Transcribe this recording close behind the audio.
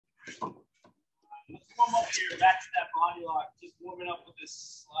come up here, back to that body lock, just warming up with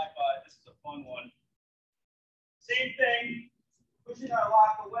this slide by. This is a fun one. Same thing, pushing our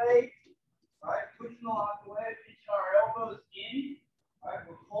lock away, right? Pushing the lock away, reaching our elbows in, right?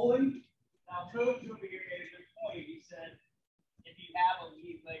 We're pulling. Now, Coach over here made a good point. He said, if you have a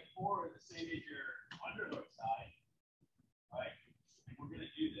lead leg forward, the same as your underhook side, right? And we're going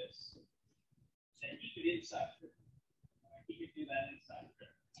to do this. Then he could inside grip. Right? He could do that inside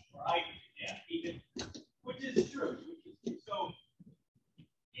grip. Or I could, yeah, he could, which is true. So,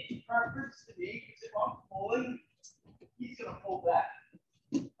 it's preference to me, because if I'm pulling, he's going to pull back.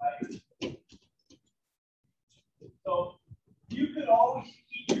 Right? So, you could always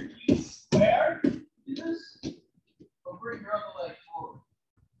keep your feet square, do this, or bring your other leg forward.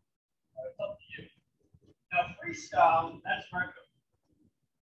 Right, it's up to you. Now, freestyle, that's Greco.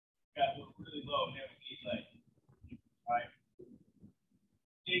 Got really low, never lead leg. Right?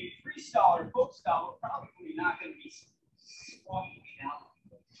 In freestyle or folk style, we're probably not going to be swung down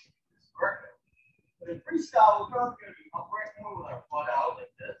this Greco. But in freestyle, we're probably going to be upright more with our butt out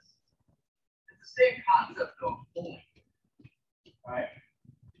like this. It's the same concept of pulling. Right?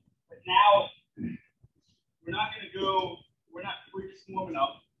 But now, we're not going to go, we're just warming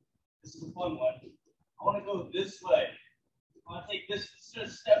up. This is a fun one. I want to go this way. I want to take this, instead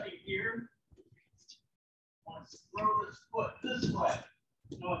of stepping here, I want to throw this foot this way.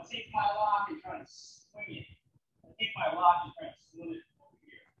 I want to take my lock and try to swing it. I take my lock and try to swing it over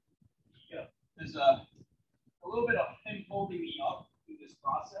here. There you go. There's a little bit of him holding me up through this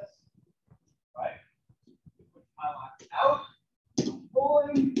process. Right? Put my lock out.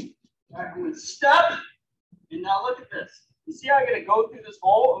 Pulling, I'm going to step, and now look at this. You see how I'm going to go through this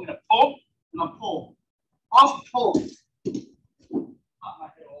hole? I'm going to pull, and I'm pull. I'll pull. Pop my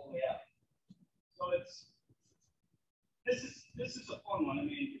head all the way out. So this is a fun one. I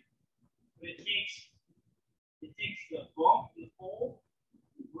mean, but it takes the bump and the pull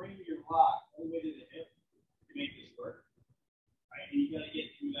and bring your lock all the way to the hip to make this work. Right? And you got to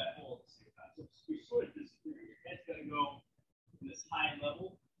get through that hole at the same time. So we sort of disappear. Your head's got to go from this high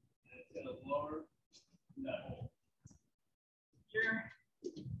level, and it's going to lower that hole. Here,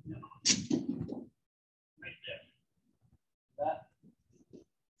 no. Right there. That.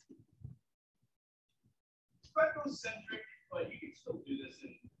 Freestyle-centric, but you can still do this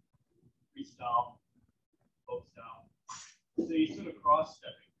in freestyle, folk style. So you sort of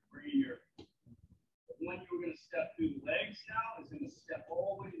cross-stepping, bringing your, when you were going to step through the legs now, it's going to step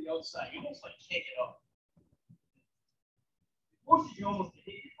all the way to the outside. You almost like kick it up. Forces you almost to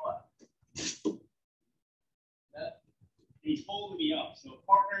hit your butt. That, and he's holding me up. So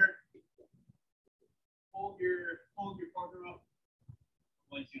partner, hold your partner up.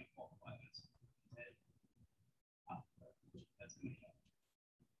 Well, he's gonna fall 5 minutes. That's gonna help.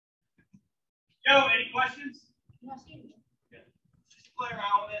 Yo, any questions? Yeah. Just play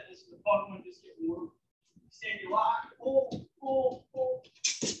around with it. This is a fun one. Just get more. Stand your lock. Pull, pull, pull.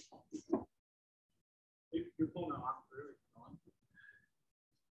 You're pulling an arm through.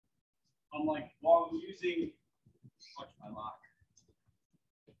 I'm like, while I'm using, watch my lock.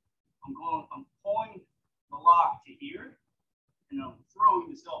 I'm pulling the lock to here, and I'm throwing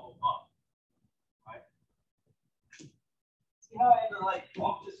this elbow up. Right? See how I had to like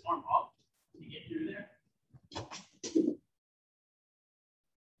bump this arm up to get through there? Bump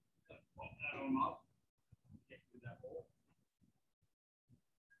that arm up, get through that hole.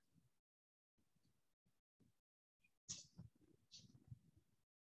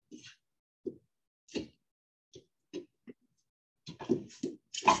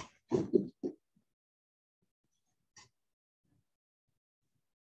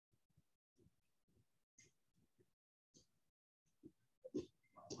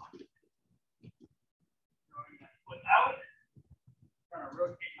 Out, trying to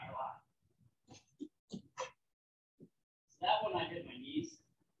rotate my lock. So that one I hit my knees,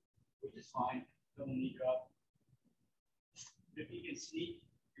 which is fine. Double knee drop. If you can sneak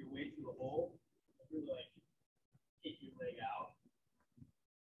your way through the hole, really like kick your leg out.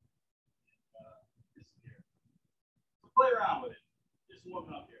 And, disappear. So play around with it. Just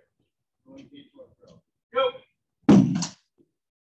warming up here. Going to get to our throw. Go.